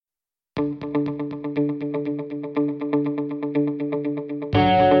Hey,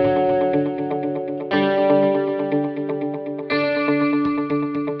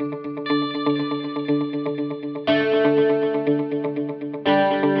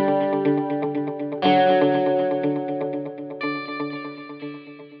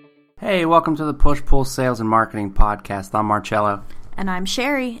 welcome to the Push-Pull Sales and Marketing Podcast. I'm Marcello. And I'm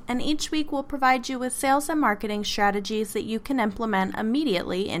Sherry, and each week we'll provide you with sales and marketing strategies that you can implement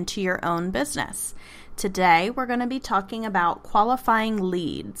immediately into your own business. Today, we're going to be talking about qualifying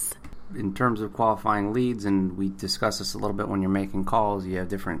leads. In terms of qualifying leads, and we discussed this a little bit when you're making calls, you have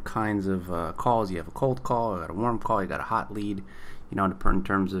different kinds of calls. You have a cold call, you got a warm call, you got a hot lead, in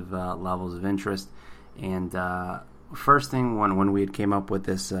terms of levels of interest. And first thing, when we came up with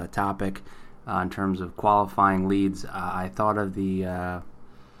this topic in terms of qualifying leads, I thought of the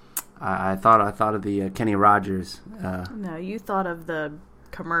Kenny Rogers. No, you thought of the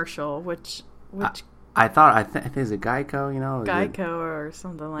commercial, which I think it's a Geico, Geico or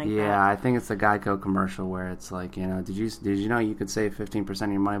something like that. Yeah, I think it's the Geico commercial where it's like, did you know you could save 15%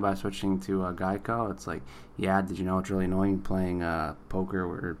 of your money by switching to Geico? It's like, yeah, did you know it's really annoying playing poker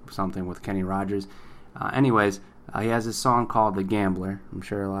or something with Kenny Rogers? Anyways. He has a song called The Gambler. I'm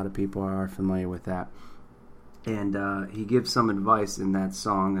sure a lot of people are familiar with that. And he gives some advice in that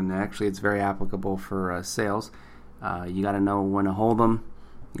song, and actually it's very applicable for sales. You got to know when to hold them.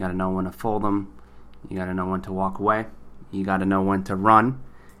 You got to know when to fold them. You got to know when to walk away. You got to know when to run.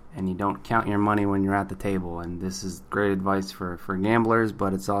 And you don't count your money when you're at the table. And this is great advice for gamblers,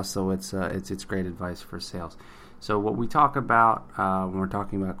 but it's also it's great advice for sales. So what we talk about when we're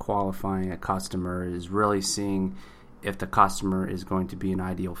talking about qualifying a customer is really seeing if the customer is going to be an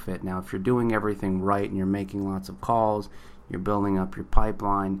ideal fit. Now, if you're doing everything right and you're making lots of calls, you're building up your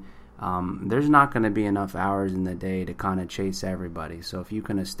pipeline, there's not going to be enough hours in the day to kind of chase everybody. So if you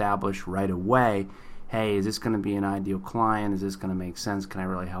can establish right away, hey, is this going to be an ideal client? Is this going to make sense? Can I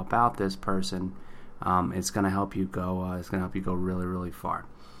really help out this person? It's going to help you go. It's going to help you go really, really far.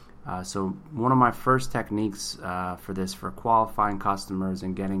 So one of my first techniques for qualifying customers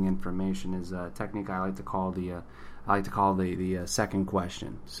and getting information is a technique I like to call the second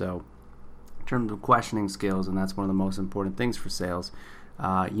question. So in terms of questioning skills, and that's one of the most important things for sales,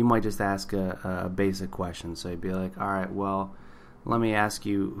 you might just ask a basic question. So you'd be like, all right, well, let me ask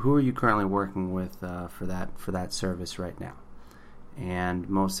you, who are you currently working with for that service right now? And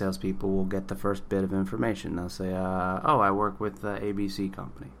most salespeople will get the first bit of information. They'll say, I work with the ABC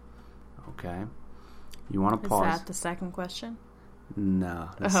company. Okay. You want to pause. Is that the second question? No.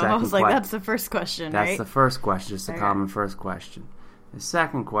 I was like, that's the first question, right? That's the first question. It's a common first question. The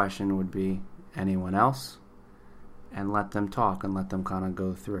second question would be, anyone else? And let them talk and let them kind of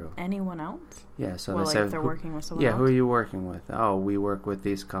go through. Anyone else? Yeah. So well, they say, if they're working with someone else? Yeah, who are you working with? Oh, we work with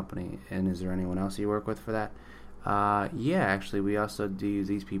this company. And is there anyone else you work with for that? Yeah, actually, we also do use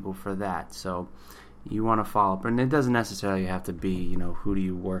these people for that. So you want to follow up, and it doesn't necessarily have to be, who do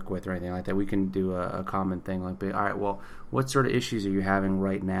you work with or anything like that. We can do a common thing like, all right, well, what sort of issues are you having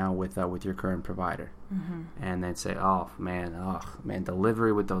right now with your current provider? Mm-hmm. And they'd say, oh man,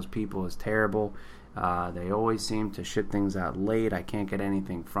 delivery with those people is terrible. They always seem to ship things out late. I can't get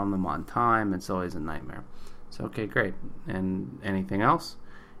anything from them on time. It's always a nightmare. So, okay, great. And anything else?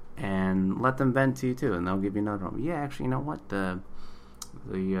 And let them vent to you too, and they'll give you another one. Yeah, actually, you know what? Their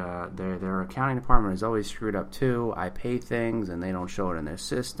accounting department is always screwed up too. I pay things and they don't show it in their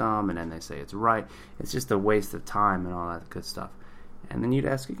system, and then they say it's right. It's just a waste of time and all that good stuff. And then you'd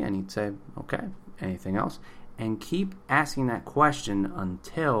ask again. You'd say, okay, anything else? And keep asking that question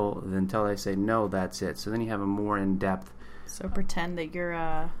until they say no, that's it. So then you have a more in-depth. So pretend that you're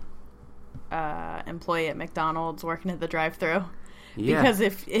a employee at McDonald's working at the drive-thru. Yeah. Because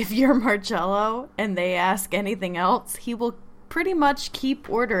if you're Marcello and they ask anything else, he will pretty much keep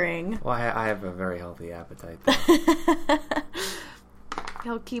ordering. Well, I have a very healthy appetite.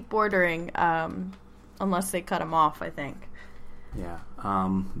 He'll keep ordering unless they cut him off, I think. Yeah.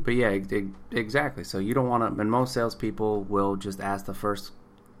 But yeah, exactly. So you don't want to, and most salespeople will just ask the first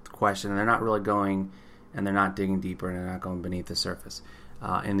question, and they're not really going, and they're not digging deeper, and they're not going beneath the surface.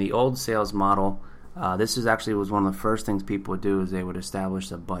 In the old sales model, this was one of the first things people would do is they would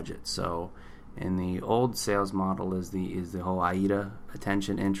establish a budget. So in the old sales model is the whole AIDA,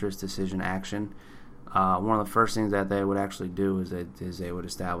 attention, interest, decision, action. One of the first things that they would actually do is they would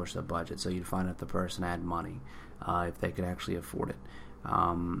establish a budget. So you'd find if the person had money, if they could actually afford it.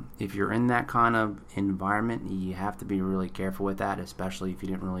 If you're in that kind of environment, you have to be really careful with that, especially if you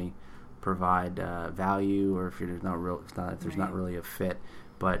didn't really provide value, or if there's not really a fit.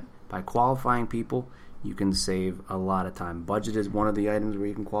 But by qualifying people, you can save a lot of time. Budget is one of the items where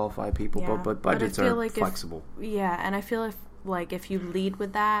you can qualify people, but budgets are like flexible. And I feel if you lead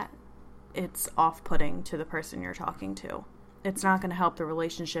with that, it's off-putting to the person you're talking to. It's not going to help the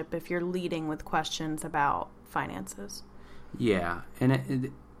relationship if you're leading with questions about finances. Yeah,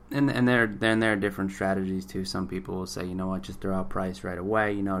 and there are different strategies too. Some people will say, you know what, just throw out price right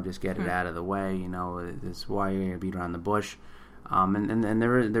away. Just get it out of the way. This is why you're going to beat around the bush. And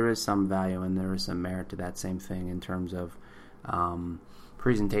there is some value and there is some merit to that same thing in terms of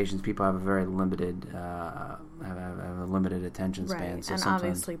presentations. People have a very limited have a limited attention span. Right, so and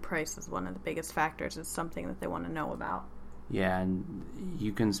obviously price is one of the biggest factors. It's something that they want to know about. Yeah, and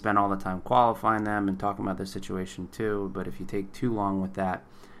you can spend all the time qualifying them and talking about their situation too, but if you take too long with that,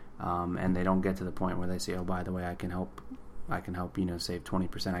 and they don't get to the point where they say, oh, by the way, I can help, save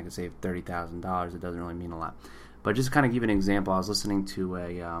 20%, I can save $30,000, it doesn't really mean a lot. But just kind of give an example, I was listening to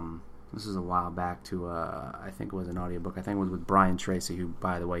this was a while back, to I think it was an audiobook, I think it was with Brian Tracy, who,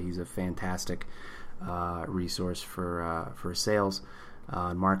 by the way, he's a fantastic resource for sales.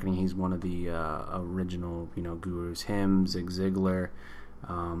 Marketing. He's one of the original, gurus. Him, Zig Ziglar.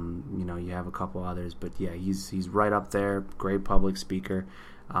 You have a couple others, but yeah, he's right up there. Great public speaker,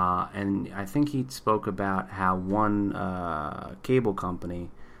 and I think he spoke about how one cable company,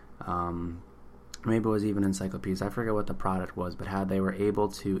 maybe it was even Encyclopedias, I forget what the product was, but how they were able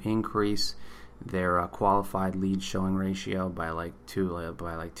to increase their qualified lead showing ratio by like 2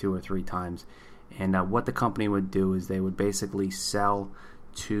 or 3 times. And what the company would do is they would basically sell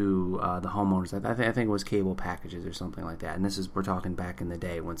to the homeowners. I think it was cable packages or something like that. And we're talking back in the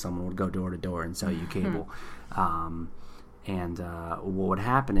day when someone would go door to door and sell you cable. And what would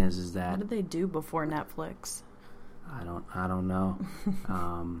happen is that, what did they do before Netflix? I don't know.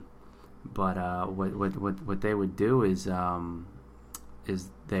 But what they would do is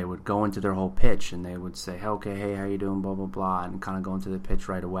they would go into their whole pitch and they would say, okay, hey, how you doing, blah blah blah, and kind of go into the pitch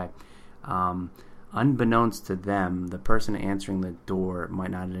right away. Unbeknownst to them, the person answering the door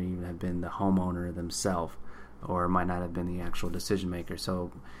might not even have been the homeowner themselves, or might not have been the actual decision maker.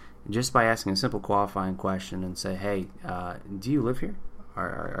 So just by asking a simple qualifying question and say, hey, do you live here?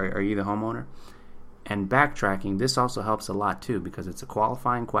 Are you the homeowner? And backtracking, this also helps a lot too, because it's a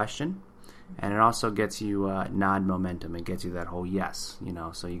qualifying question, and it also gets you nod momentum. It gets you that whole yes,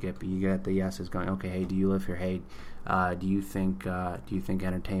 so you get the yeses going, okay, hey, do you live here? Hey, do you think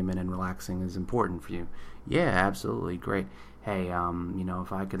entertainment and relaxing is important for you? Yeah, absolutely, great. Hey,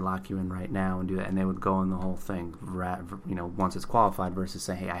 if I could lock you in right now and do that, and they would go in the whole thing, once it's qualified, versus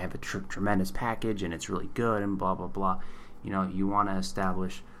saying, hey, I have a tremendous package and it's really good and blah blah blah. You want to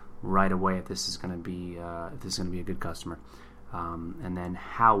establish right away if this is going to be a good customer, and then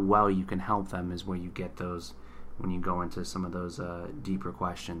how well you can help them is where you get those when you go into some of those deeper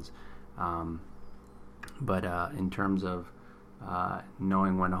questions. But in terms of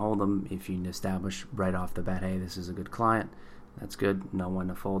knowing when to hold them, if you establish right off the bat, hey, this is a good client, that's good. Know when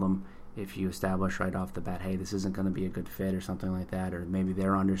to fold them. If you establish right off the bat, hey, this isn't going to be a good fit or something like that, or maybe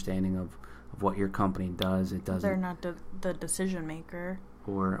their understanding of what your company does, it doesn't. They're not the decision maker.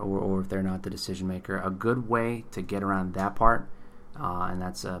 Or if they're not the decision maker. A good way to get around that part, and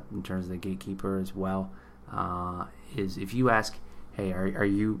that's in terms of the gatekeeper as well, is if you ask, hey, are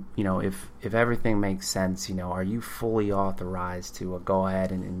you, if everything makes sense, are you fully authorized to go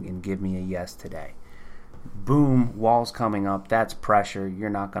ahead and give me a yes today? Boom, walls coming up, that's pressure.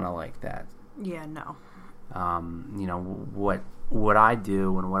 You're not going to like that. Yeah, no. What I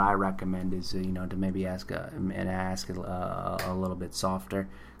do and what I recommend is, to maybe ask it a little bit softer,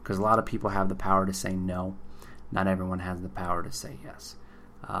 because a lot of people have the power to say no. Not everyone has the power to say yes.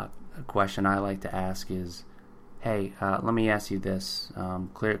 A question I like to ask is, hey, let me ask you this.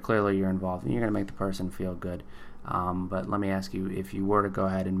 Clearly you're involved, and you're going to make the person feel good. But let me ask you, if you were to go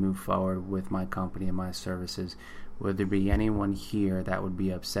ahead and move forward with my company and my services, would there be anyone here that would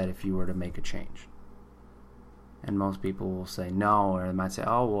be upset if you were to make a change? And most people will say no, or they might say,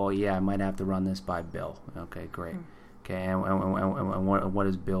 oh, well, yeah, I might have to run this by Bill. Okay, great. Okay, and what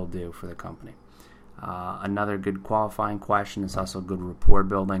does Bill do for the company? Another good qualifying question, is also good rapport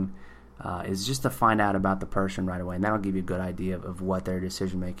building, is just to find out about the person right away. And that'll give you a good idea of what their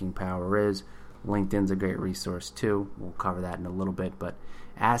decision-making power is. LinkedIn's a great resource too. We'll cover that in a little bit. But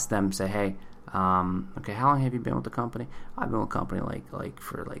ask them, say, hey, okay, how long have you been with the company? I've been with the company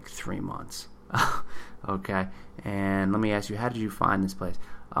for 3 months. Okay, and let me ask you, how did you find this place?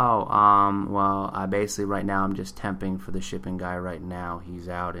 Oh, well, I basically right now I'm just temping for the shipping guy right now. He's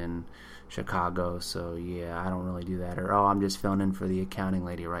out in Chicago, so yeah, I don't really do that. Or, oh, I'm just filling in for the accounting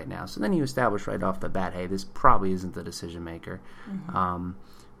lady right now. So then you establish right off the bat, hey, this probably isn't the decision maker. Mm-hmm.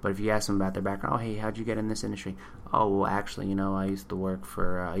 But if you ask them about their background, oh, hey, how'd you get in this industry? Oh, well, actually, I used to work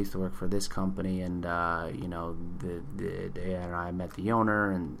for this company, and and I met the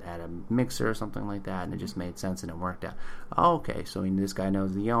owner and at a mixer or something like that, and it just made sense and it worked out. Oh, okay, so this guy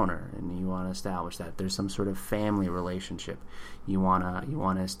knows the owner, and you want to establish that there's some sort of family relationship. You want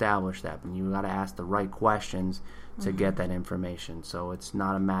to establish that, and you got to ask the right questions to get that information. So it's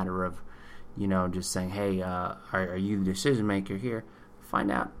not a matter of just saying, hey, are you the decision maker here? Find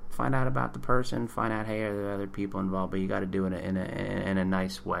out about the person. Find out, hey, are there other people involved? But you got to do it in a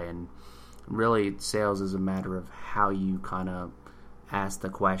nice way. And really, sales is a matter of how you kind of ask the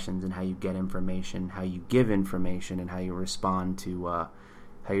questions and how you get information, how you give information, and how you respond to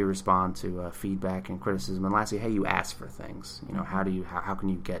feedback and criticism. And lastly, how you ask for things. How can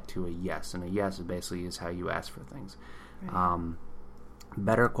you get to a yes? And a yes basically is how you ask for things. Right.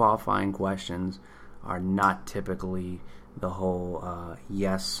 Better qualifying questions are not typically the whole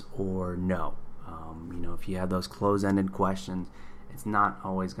yes or no. If you have those closed-ended questions, it's not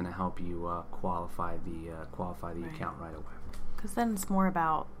always going to help you qualify the right. account right away. Because then it's more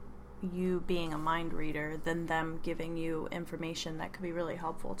about you being a mind reader than them giving you information that could be really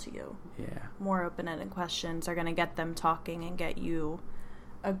helpful to you. Yeah. More open-ended questions are going to get them talking and get you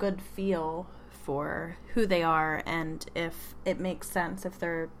a good feel for who they are and if it makes sense, if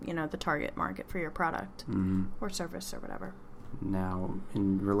they're, the target market for your product or service or whatever. Now,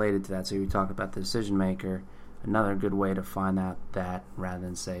 related to that, so you talk about the decision maker, another good way to find out that, rather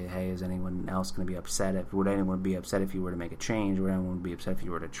than say, hey, is anyone else going to be upset? Would anyone be upset if you were to make a change? Would anyone be upset if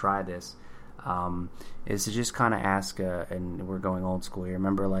you were to try this? Is to just kind of ask, and we're going old school here.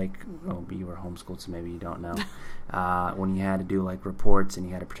 Remember, you were homeschooled, so maybe you don't know. When you had to do reports and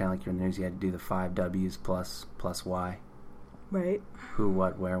you had to pretend like you're in the news, you had to do the 5 W's plus Y. Right. Who,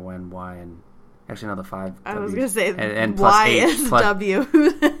 what, where, when, why, and actually no, the 5 W's. I was going to say, and Y H, is W.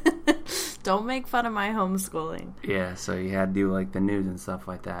 Don't make fun of my homeschooling. Yeah, so you had to do the news and stuff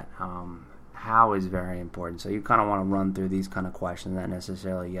like that. How is very important. So you kind of want to run through these kind of questions, not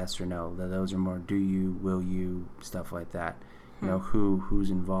necessarily yes or no. Those are more do you, will you, stuff like that.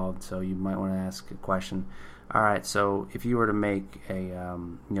 Who's involved. So you might want to ask a question. All right, so if you were to make a,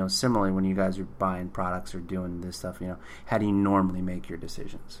 similarly when you guys are buying products or doing this stuff, how do you normally make your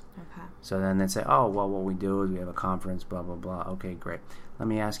decisions? Okay. So then they say, oh, well, what we do is we have a conference, blah, blah, blah. Okay, great. Let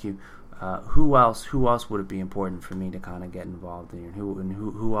me ask you, who else would it be important for me to kind of get involved in, and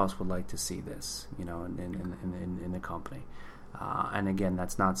who else would like to see this, in the company? And again,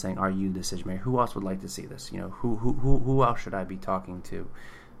 that's not saying are you the decision maker. Who else would like to see this? Who else should I be talking to,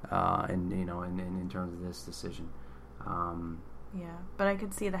 in terms of this decision? Yeah, but I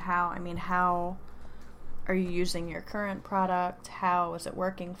could see the how. I mean, how are you using your current product? How is it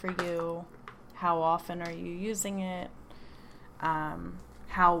working for you? How often are you using it?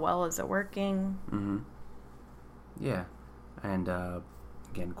 How well is it working? Mm-hmm. Yeah. And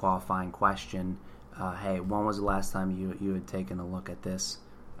again, qualifying question. Hey, when was the last time you had taken a look at this?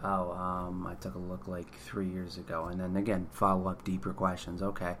 I took a look 3 years ago. And then again, follow up deeper questions.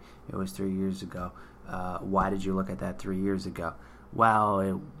 Okay, it was 3 years ago. Why did you look at that 3 years ago?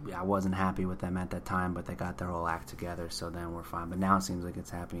 Well, I wasn't happy with them at that time, but they got their whole act together, so then we're fine. But now it seems like it's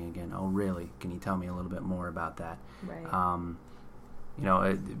happening again. Oh, really? Can you tell me a little bit more about that? Right.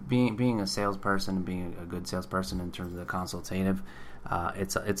 Being a salesperson and being a good salesperson in terms of the consultative,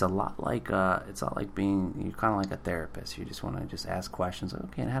 it's a lot like being, you're kind of like a therapist. You just want to ask questions.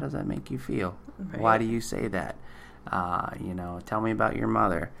 Okay, and how does that make you feel? Right. Why do you say that? Tell me about your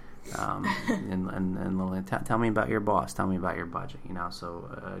mother. And tell me about your boss. Tell me about your budget.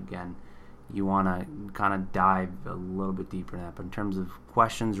 So again, you want to kind of dive a little bit deeper in that. But in terms of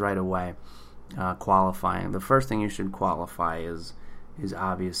questions right away, qualifying, the first thing you should qualify is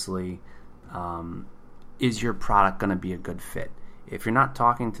obviously, is your product going to be a good fit? If you're not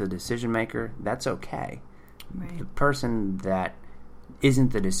talking to the decision maker, that's okay. Right. The person that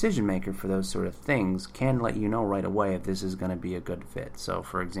isn't the decision maker for those sort of things can let you know right away if this is going to be a good fit. So,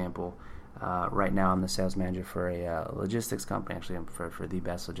 for example, right now I'm the sales manager for a logistics company. Actually, I'm for the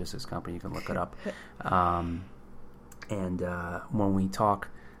best logistics company. You can look it up. And when we talk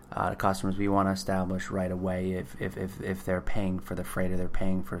to customers, we want to establish right away if they're paying for the freight or they're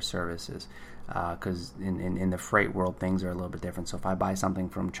paying for services. Because in the freight world, things are a little bit different. So if I buy something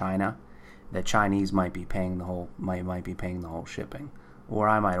from China, the Chinese might be paying the whole shipping, or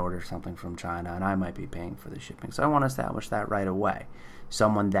I might order something from China and I might be paying for the shipping. So I want to establish that right away.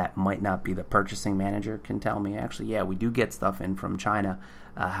 Someone that might not be the purchasing manager can tell me, actually, yeah, we do get stuff in from China.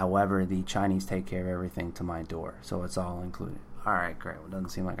 However, the Chinese take care of everything to my door, so it's all included. All right, great. Well, it doesn't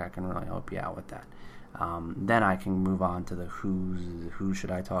seem like I can really help you out with that. Then I can move on to the who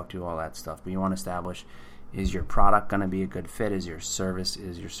should I talk to, all that stuff. But you want to establish, is your product going to be a good fit? Is your service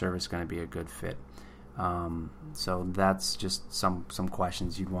going to be a good fit? So that's just some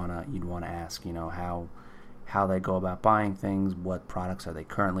questions you'd wanna ask. How they go about buying things. What products are they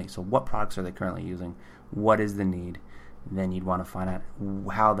currently using? What is the need? Then you'd want to find out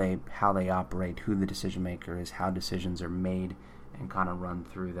how they operate, who the decision maker is, how decisions are made, and kind of run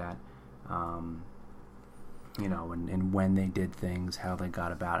through that. And when they did things, how they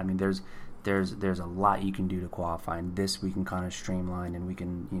got about. I mean, there's a lot you can do to qualify, and this we can kind of streamline, and we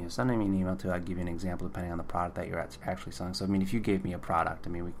can send me an email too. I'll give you an example depending on the product that you're actually selling. So I mean, if you gave me a product,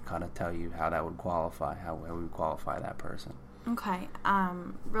 I mean, we can kind of tell you how that would qualify, how we would qualify that person. Okay.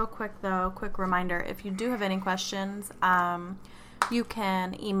 Real quick though, quick reminder: if you do have any questions, you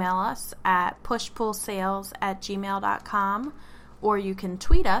can email us at pushpullsales@gmail.com, or you can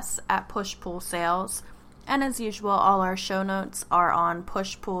tweet us at pushpullsales. And as usual, all our show notes are on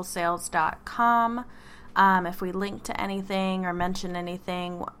pushpullsales.com. If we link to anything or mention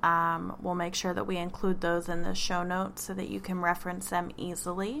anything, we'll make sure that we include those in the show notes so that you can reference them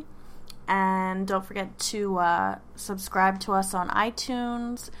easily. And don't forget to subscribe to us on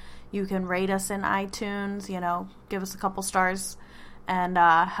iTunes. You can rate us in iTunes, give us a couple stars, and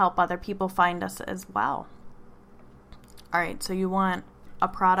help other people find us as well. All right, so you want a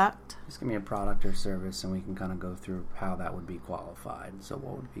product? Just give me a product or service, and we can kind of go through how that would be qualified. So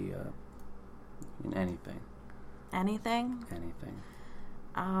what would be anything? Anything? Anything.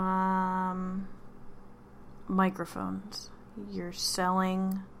 Microphones. You're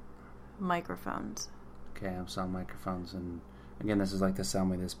selling microphones. Okay, I'm selling microphones, and again, this is like the sell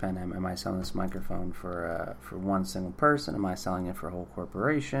me this pen. Am I selling this microphone for one single person? Am I selling it for a whole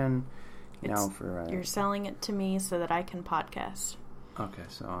corporation? You're selling it to me so that I can podcast. Okay,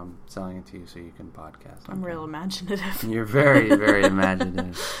 so I'm selling it to you so you can podcast. I'm real imaginative. You're very, very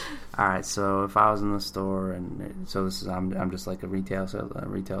imaginative. All right, so if I was in the store, and so this is I'm just like a retail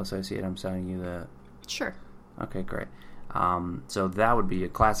associate. I'm selling you the. Sure. Okay, great. So that would be a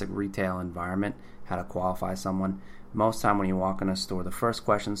classic retail environment. How to qualify someone. Most time when you walk in a store, the first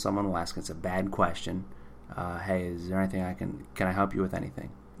question someone will ask, it's a bad question. Hey, is there anything can I help you with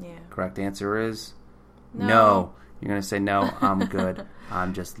anything? Yeah. Correct answer is no. You're going to say, no, I'm good.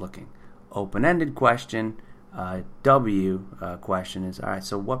 I'm just looking. Open-ended question, question is, all right,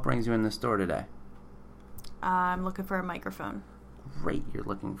 so what brings you in the store today? I'm looking for a microphone. Great, you're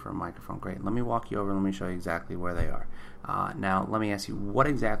looking for a microphone. Great. Let me walk you over. Let me show you exactly where they are. Now, let me ask you, what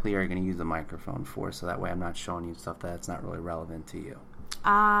exactly are you going to use the microphone for? So that way I'm not showing you stuff that's not really relevant to you.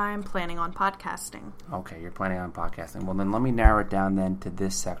 I'm planning on podcasting. Okay, you're planning on podcasting. Well, then let me narrow it down then to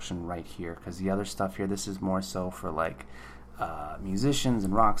this section right here, because the other stuff here, this is more so for like musicians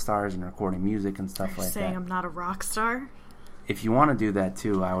and rock stars and recording music and stuff like that. You're saying I'm not a rock star? If you want to do that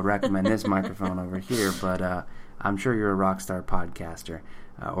too, I would recommend this microphone over here, but I'm sure you're a rock star podcaster,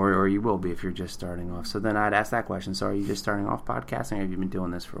 or you will be if you're just starting off. So then I'd ask that question. So are you just starting off podcasting, or have you been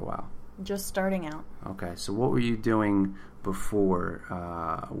doing this for a while? Just starting out. Okay, so what were you doing before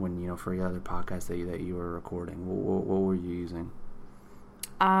when, for your other podcast that you were recording? What were you using?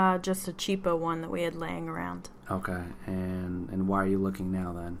 Just a cheapo one that we had laying around. Okay, and why are you looking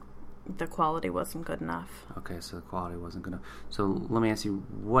now then? The quality wasn't good enough. Okay, so the quality wasn't good enough. So let me ask you,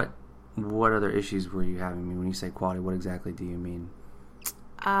 what other issues were you having? I mean, when you say quality, what exactly do you mean?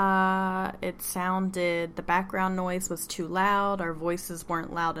 It sounded, the background noise was too loud, our voices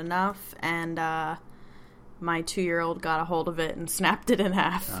weren't loud enough, and my 2-year-old got a hold of it and snapped it in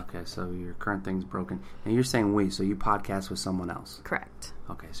half. Okay, so your current thing's broken. And you're saying so you podcast with someone else? Correct.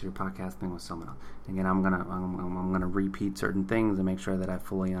 Okay, so you're podcasting with someone else. Again, I'm gonna repeat certain things and make sure that I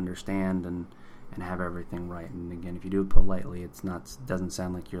fully understand and have everything right. And again, if you do it politely, doesn't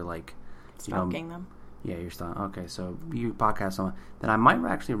sound like you're like stalking them. Yeah, you're still okay. So you podcast someone, then I might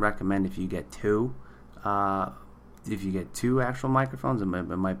actually recommend if you get two actual microphones, it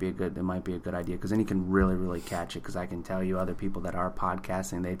might be a good idea, because then you can really, really catch it. Because I can tell you, other people that are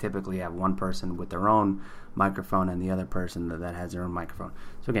podcasting, they typically have one person with their own microphone and the other person that has their own microphone.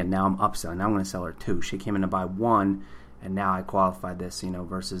 So again, now I'm upselling. Now I'm going to sell her two. She came in to buy one, and now I qualified this.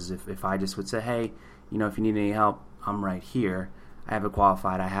 Versus if I just would say, hey, if you need any help, I'm right here. I have it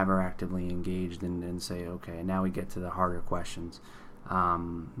qualified, I have her actively engaged, and say, okay, now we get to the harder questions, where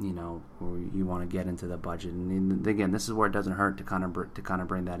you want to get into the budget. And again, this is where it doesn't hurt to kind of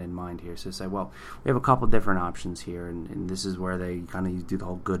bring that in mind here. So say, well, we have a couple different options here, and this is where they kind of do the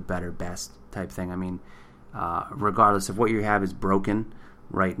whole good, better, best type thing. I mean, regardless of what you have is broken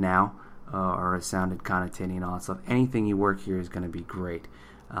right now, or it sounded kind of tinny and all that stuff, anything you work here is going to be great.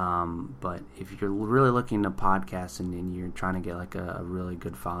 But if you're really looking to podcast and you're trying to get like a really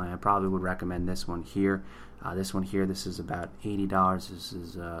good following, I probably would recommend this one here. This is about $80. This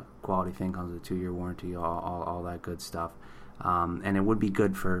is a quality thing, comes with a 2-year warranty, all that good stuff. And it would be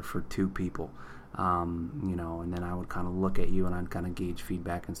good for 2 people. And then I would kind of look at you and I'd kind of gauge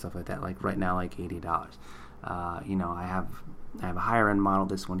feedback and stuff like that. Like right now, like $80. I have a higher end model.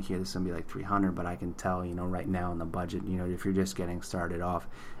 This one here, this is gonna be like $300, but I can tell, right now in the budget, if you're just getting started off,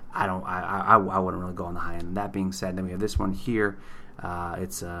 I wouldn't really go on the high end. And that being said, then we have this one here.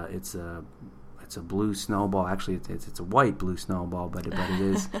 It's a blue snowball. Actually, it's a white blue snowball, but it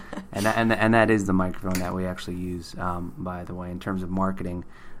is, and that is the microphone that we actually use. By the way, in terms of marketing,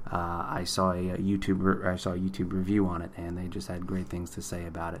 I saw a YouTube review on it, and they just had great things to say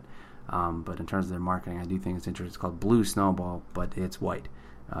about it. But in terms of their marketing, I do think it's interesting. It's called Blue Snowball, but it's white.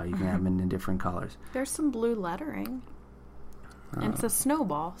 You can have them in different colors. There's some blue lettering. And it's a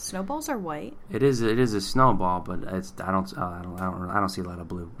snowball. Snowballs are white. It is a snowball, but I don't see a lot of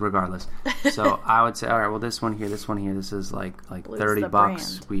blue. Regardless, so I would say, all right, well, this one here, this is like Blue's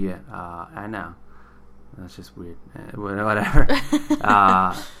 $30. I know. That's just weird. Whatever.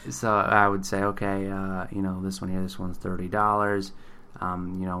 So I would say, okay, this one here, this one's $30.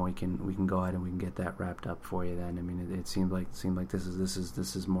 We can go ahead and we can get that wrapped up for you. Then, I mean, it seemed like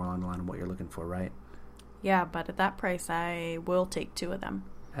this is more on the line of what you're looking for, right? Yeah, but at that price, I will take 2 of them.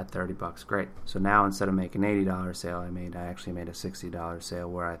 At $30, great. So now instead of making $80 sale, I actually made a $60 sale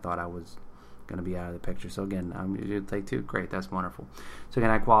where I thought I was going to be out of the picture. So again, you take 2, great, that's wonderful. So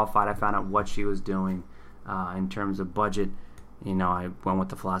again, I qualified. I found out what she was doing in terms of budget. I went with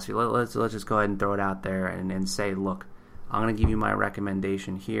the philosophy. Let's just go ahead and throw it out there and say, look, I'm going to give you my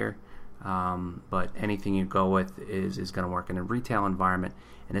recommendation here, but anything you go with is going to work in a retail environment.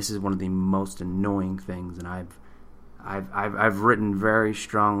 And this is one of the most annoying things. And I've written very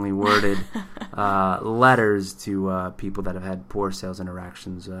strongly worded letters to people that have had poor sales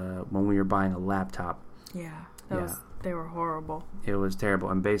interactions when we were buying a laptop. Yeah, they were horrible. It was terrible.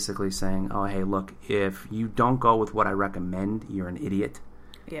 And basically saying, oh, hey, look, if you don't go with what I recommend, you're an idiot.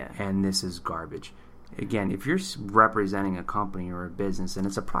 Yeah. And this is garbage. Again, if you're representing a company or a business and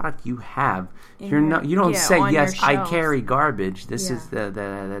it's a product you have, you don't say, yes, I carry garbage. This is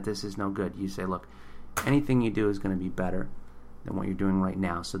this is no good. You say, look, anything you do is going to be better than what you're doing right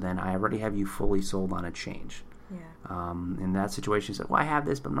now. So then I already have you fully sold on a change. Yeah. In that situation, you say, well, I have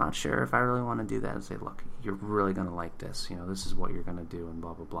this, but I'm not sure if I really want to do that. And say, look, you're really going to like this. This is what you're going to do, and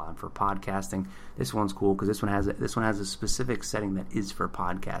blah blah blah. And for podcasting, this one's cool because this one has a specific setting that is for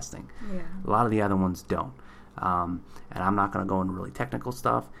podcasting. Yeah. A lot of the other ones don't. And I'm not going to go into really technical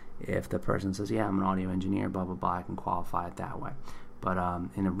stuff. If the person says, yeah, I'm an audio engineer, blah blah blah, I can qualify it that way. But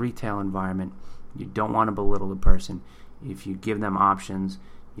in a retail environment, you don't want to belittle the person. If you give them options,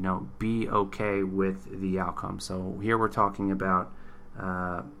 be okay with the outcome. So here we're talking about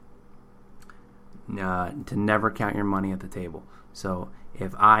to never count your money at the table. So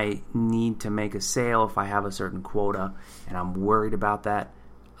if I need to make a sale, if I have a certain quota and I'm worried about that,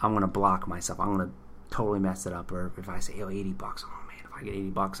 I'm going to block myself. I'm going to totally mess it up. Or if I say, $80, oh man, if I get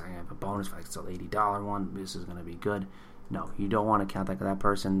 $80, I have a bonus. If I sell the $80 one, this is going to be good. No, you don't want to count that, because that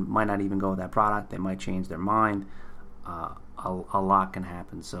person might not even go with that product. They might change their mind. A lot can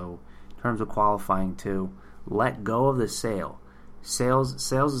happen. So in terms of qualifying too, let go of the sale. Sales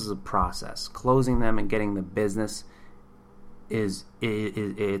is a process. Closing them and getting the business it's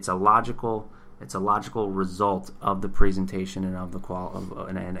a logical result of the presentation and of the qualifying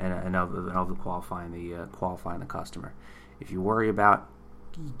the customer. If you worry about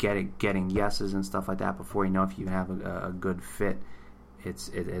getting yeses and stuff like that before you know if you have a good fit,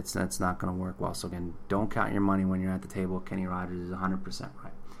 it's not going to work well. So again, don't count your money when you're at the table. Kenny Rogers is 100%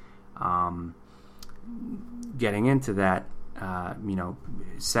 right. Getting into that,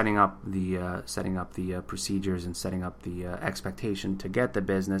 setting up the procedures and setting up the expectation to get the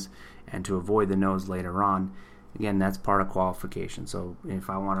business and to avoid the no's later on. Again, that's part of qualification. So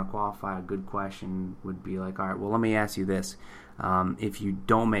if I want to qualify, a good question would be like, all right, well, let me ask you this. If you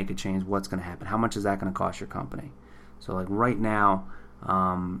don't make a change, what's going to happen? How much is that going to cost your company? So like right now,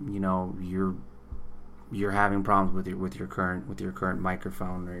 you're having problems with your current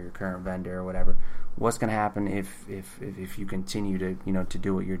microphone or your current vendor or whatever. What's going to happen if you continue to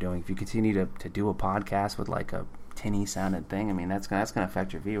do what you're doing? If you continue to do a podcast with like a tinny sounded thing, I mean that's going to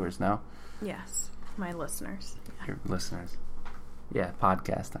affect your viewers, no? Yes, my listeners. Yeah. Your listeners. Yeah,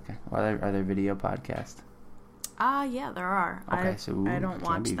 podcast. Okay. Are there video podcasts? Yeah, there are. Okay, I don't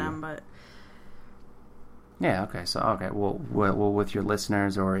watch them, but. Yeah, okay. So, well, with your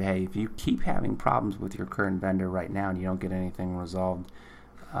listeners, or hey, if you keep having problems with your current vendor right now and you don't get anything resolved,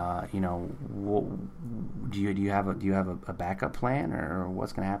 do you have a backup plan, or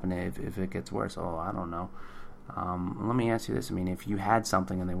what's going to happen if it gets worse? Oh, I don't know. Let me ask you this. I mean, if you had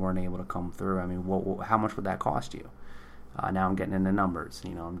something and they weren't able to come through, I mean, how much would that cost you? Now I'm getting into numbers.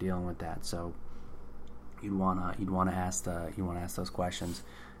 I'm dealing with that. So you'd want to ask those questions.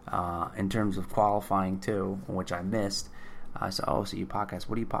 In terms of qualifying too, which I missed. So you podcast.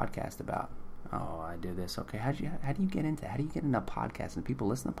 What do you podcast about? Oh, I do this. Okay, how do you get into podcasts? And people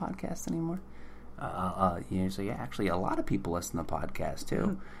listen to podcasts anymore? So yeah, actually, a lot of people listen to podcasts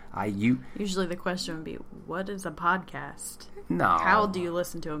too. Usually the question would be, what is a podcast? No. How do you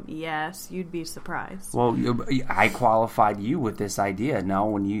listen to them? Yes, you'd be surprised. Well, I qualified you with this idea. No,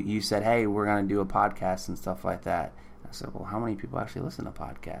 when you said, hey, we're going to do a podcast and stuff like that. I said, well, how many people actually listen to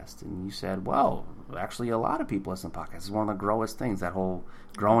podcasts? And you said, well, actually a lot of people listen to podcasts. It's one of the growest things, it's one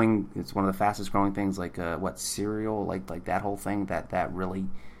of the fastest growing things, like cereal, like that whole thing, that really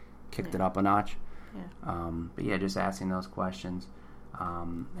kicked it up a notch. Yeah. But yeah, just asking those questions.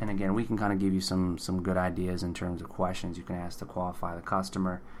 And again, we can kind of give you some good ideas in terms of questions you can ask to qualify the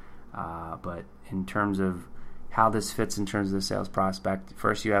customer. But in terms of how this fits in terms of the sales prospect,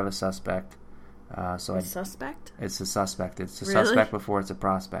 first you have a suspect. Suspect? It's a suspect. It's a Really? suspect before it's a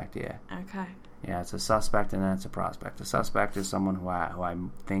prospect, yeah. Okay. Yeah, it's a suspect and then it's a prospect. A suspect is someone who I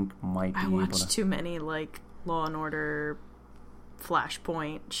think might be able to... I watch too many, Law and Order,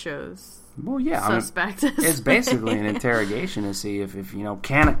 Flashpoint shows. Well, yeah. Suspect. It's basically an interrogation to see if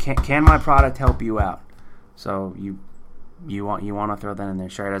can my product help you out? So you want to throw that in there.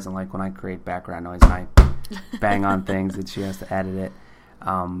 Sherry doesn't like when I create background noise and I bang on things that she has to edit it.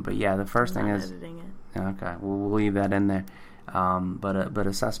 But yeah, the first thing is editing it. Okay. We'll leave that in there. But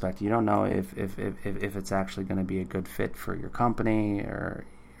a suspect, you don't know if it's actually going to be a good fit for your company or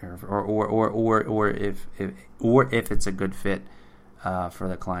if it's a good fit for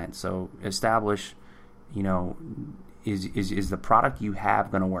the client. So establish, is the product you have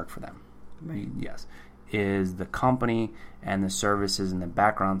going to work for them? Right. Yes. Is the company and the services and the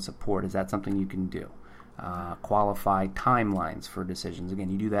background support, is that something you can do? Qualify timelines for decisions. Again,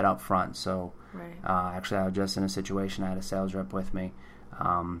 you do that up front. So right. Actually, I was just in a situation, I had a sales rep with me,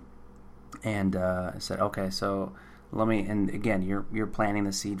 and I said, okay, so and again, you're planting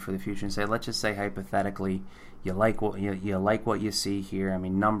the seed for the future, and let's just say hypothetically, you like what you see here. I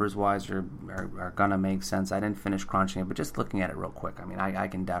mean, numbers wise are gonna make sense. I didn't finish crunching it, but just looking at it real quick, I mean, I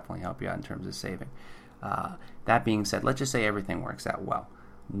can definitely help you out in terms of saving. That being said, let's just say everything works out well.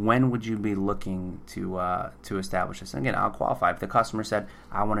 When would you be looking to establish this? And again, I'll qualify. If the customer said,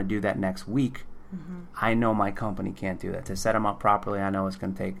 I want to do that next week, mm-hmm. I know my company can't do that. To set them up properly, I know it's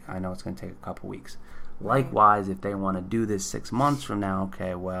going to take a couple weeks. Likewise, if they want to do this 6 months from now,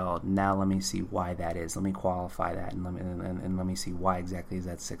 okay, well, now let me see why that is. Let me qualify that, and let me see why exactly is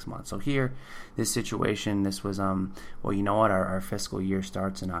that 6 months. So here, this situation, this was, well, you know what, our fiscal year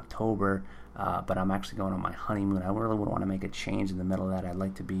starts in October, but I'm actually going on my honeymoon. I really wouldn't want to make a change in the middle of that. I'd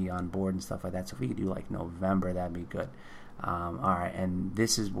like to be on board and stuff like that. So if we could do November, that'd be good. All right, and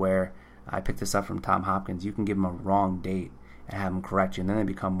this is where I picked this up from Tom Hopkins. You can give them a wrong date and have them correct you, and then they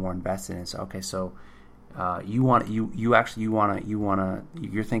become more invested in it. So okay, so you're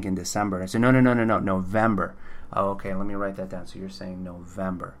thinking December. I said no, November. Oh, okay, let me write that down. So you're saying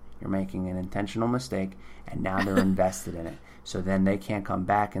November. You're making an intentional mistake, and now they're invested in it. So then they can't come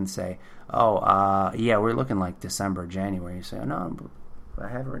back and say, yeah, we're looking like December, January. You say, oh, no, I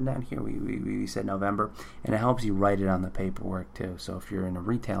have it written down here. We said November, and it helps you write it on the paperwork too. So if you're in a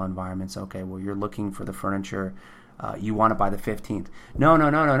retail environment, it's okay. Well, you're looking for the furniture. You want it by the 15th. No.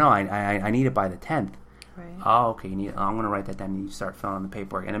 I need it by the 10th. Right. Oh, okay. I'm going to write that down. And you start filling in the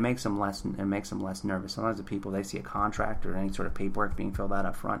paperwork, and it makes them less nervous. Sometimes the people, they see a contract or any sort of paperwork being filled out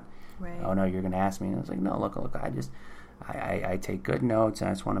up front. Right. Oh no, you're going to ask me. And I was like, no, look. I take good notes, and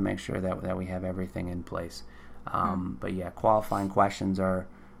I just want to make sure that we have everything in place. But yeah, qualifying questions are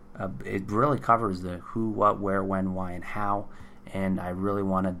it really covers the who, what, where, when, why, and how. And I really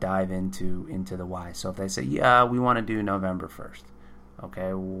want to dive into the why. So if they say, yeah, we want to do November 1st.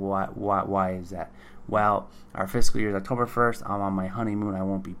 Okay, why is that? Well, our fiscal year is October 1st. I'm on my honeymoon. I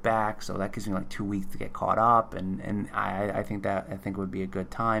won't be back, so that gives me like 2 weeks to get caught up. And I think it would be a good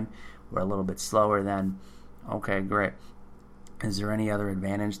time. We're a little bit slower then. Okay, great. Is there any other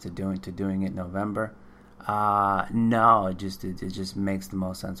advantage to doing it November? No, it just makes the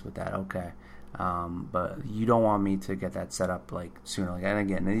most sense with that. Okay. But you don't want me to get that set up like sooner. And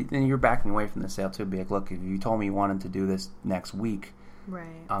again, then you're backing away from the sale too. Be like, look, if you told me you wanted to do this next week, right,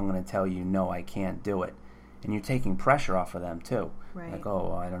 I'm going to tell you no, I can't do it. And you're taking pressure off of them too. Right. Like,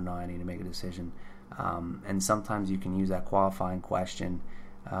 oh, I don't know, I need to make a decision. And sometimes you can use that qualifying question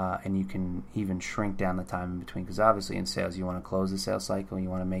and you can even shrink down the time in between, because obviously in sales you want to close the sales cycle, you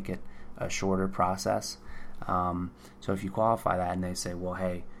want to make it a shorter process. So if you qualify that and they say, well,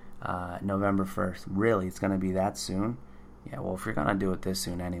 hey, November 1st, really, it's going to be that soon? Yeah, well, if you're going to do it this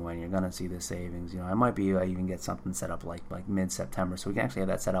soon anyway, you're going to see the savings. It might be you can get something set up like mid-September, so we can actually have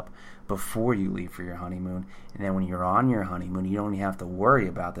that set up before you leave for your honeymoon. And then when you're on your honeymoon, you don't even have to worry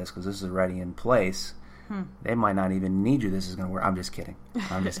about this because this is already in place. They might not even need you. This is going to work. I'm just kidding.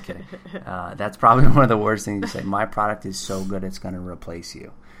 That's probably one of the worst things to say. My product is so good, it's going to replace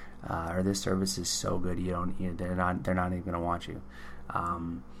you. Or this service is so good, they're not even going to want you.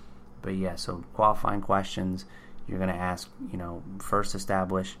 But yeah, so qualifying questions. You're going to ask, first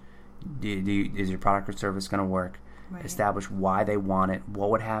establish, is your product or service going to work? Right. Establish why they want it.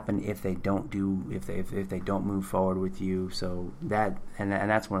 What would happen if they don't if they don't move forward with you? So that and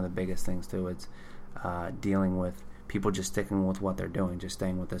that's one of the biggest things too. It's dealing with people just sticking with what they're doing, just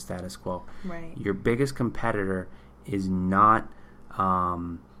staying with the status quo. Right. Your biggest competitor is not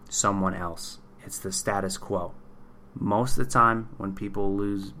someone else. It's the status quo. Most of the time, when people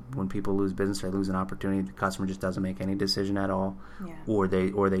lose business or lose an opportunity, the customer just doesn't make any decision at all, or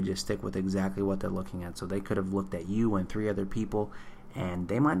they just stick with exactly what they're looking at. So they could have looked at you and 3 other people, and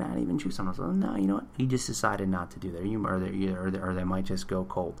they might not even choose someone else. So, no, you know what? You just decided not to do that, or they might just go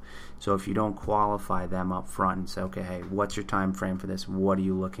cold. So if you don't qualify them up front and say, okay, hey, what's your time frame for this? What are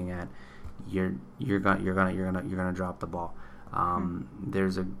you looking at? You're gonna drop the ball.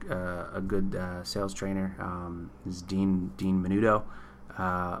 There's a good sales trainer, this is Dean Menudo.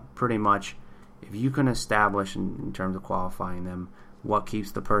 Pretty much, if you can establish in terms of qualifying them what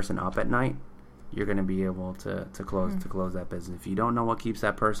keeps the person up at night, you're going to be able to close that business. If you don't know what keeps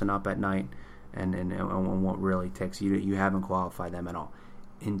that person up at night and what really ticks you haven't qualified them at all.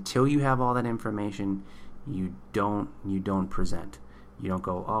 Until you have all that information, you don't present. You don't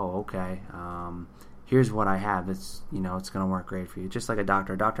go, oh, okay. Here's what I have. It's it's going to work great for you. Just like a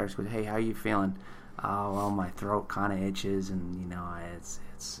doctor. A doctor goes, hey, how are you feeling? Oh, well, my throat kind of itches, and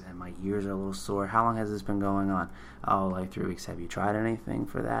and my ears are a little sore. How long has this been going on? Oh, like 3 weeks. Have you tried anything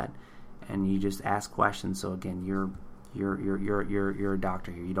for that? And you just ask questions. So again, you're a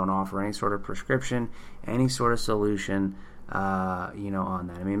doctor here. You don't offer any sort of prescription, any sort of solution, on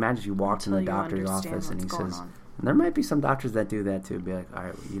that. I mean, imagine if you walked in the doctor's office and he says, and there might be some doctors that do that too. Be like, all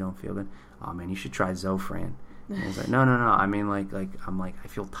right, you don't feel good. Oh man, you should try Zofran. And he's like, no. I mean, I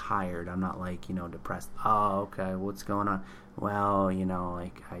feel tired. I'm not depressed. Oh, okay. What's going on? Well, I'm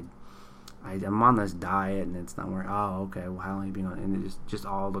on this diet and it's not working. Oh, okay. Well, how long have you been on? And it's just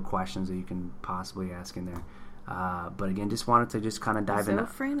all the questions that you can possibly ask in there. But again, just wanted to just kind of dive in. Is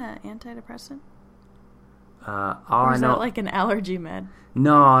Zofran an antidepressant? Or is that like an allergy med?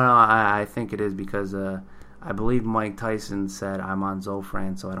 No. I think it is because I believe Mike Tyson said, "I'm on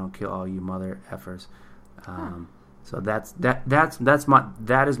Zofran, so I don't kill all you mother effers." So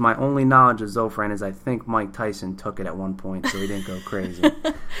that is my only knowledge of Zofran. Is I think Mike Tyson took it at one point, so he didn't go crazy.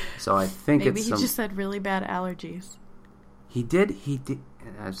 So I think maybe he just had really bad allergies. He did.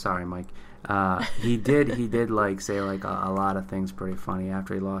 I'm sorry, Mike. He did like say like a lot of things pretty funny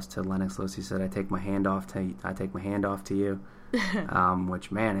after he lost to Lennox Lewis. He said, "I take my hand off to you,"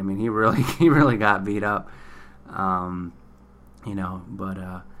 which man, I mean, he really got beat up.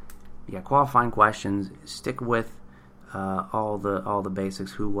 Qualifying questions. Stick with all the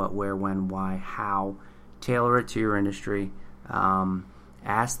basics: who, what, where, when, why, how. Tailor it to your industry.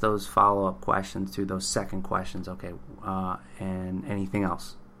 Ask those follow-up questions to those second questions. Okay, and anything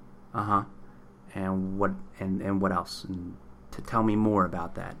else? And what else? And to tell me more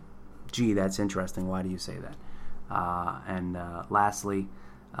about that. Gee, that's interesting. Why do you say that? Lastly,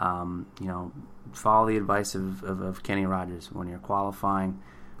 follow the advice of Kenny Rogers when you're qualifying.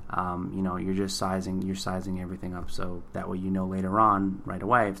 You're just sizing everything up so that way later on right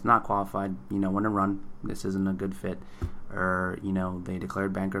away if it's not qualified, when to run. This isn't a good fit, or they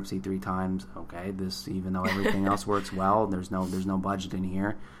declared bankruptcy 3 times. Okay, this even though everything else works well, there's no budget in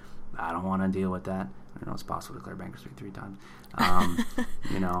here. I don't want to deal with that. I know it's possible to declare bankruptcy 3 times.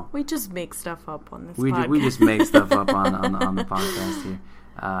 We just make stuff up on this. podcast. We just make stuff up on the podcast here.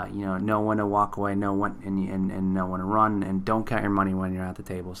 Know when to walk away, know when and know when to run, and don't count your money when you're at the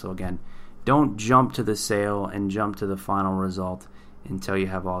table. So again, don't jump to the sale and jump to the final result until you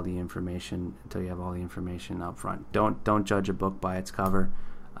have all the information. Up front. Don't judge a book by its cover.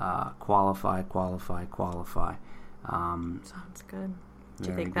 Qualify. Sounds good. Do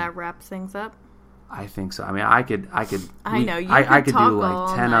you think that wraps things up? I think so. I mean, I could. I could do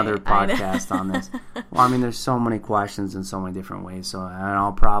like 10 other podcasts on this. Well, I mean, there's so many questions in so many different ways. So, and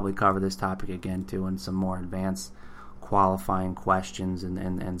I'll probably cover this topic again too in some more advanced qualifying questions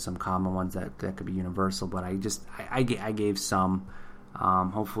and some common ones that could be universal. But I gave some.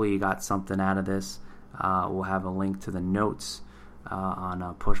 Hopefully you got something out of this. We'll have a link to the notes on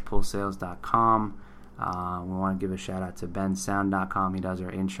pushpullsales.com. We want to give a shout out to bensound.com. He does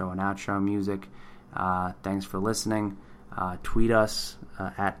our intro and outro music. Thanks for listening. Tweet us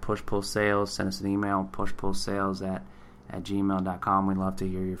at pushpullsales. Send us an email, pushpullsales@gmail.com. We'd love to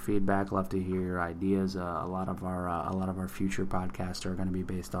hear your feedback. Love to hear your ideas. A lot of our future podcasts are going to be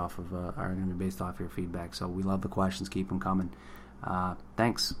based off of your feedback. So we love the questions. Keep them coming.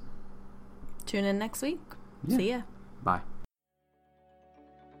 Thanks. Tune in next week. Yeah. See ya. Bye.